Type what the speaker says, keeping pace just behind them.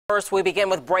First, we begin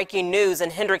with breaking news in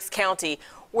Hendricks County,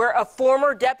 where a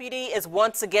former deputy is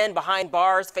once again behind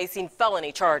bars facing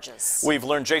felony charges. We've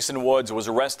learned Jason Woods was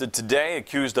arrested today,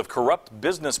 accused of corrupt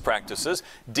business practices,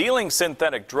 dealing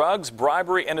synthetic drugs,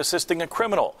 bribery, and assisting a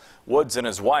criminal. Woods and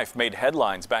his wife made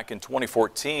headlines back in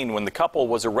 2014 when the couple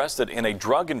was arrested in a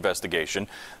drug investigation.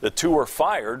 The two were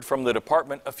fired from the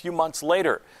department a few months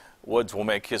later. Woods will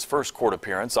make his first court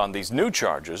appearance on these new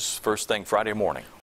charges first thing Friday morning.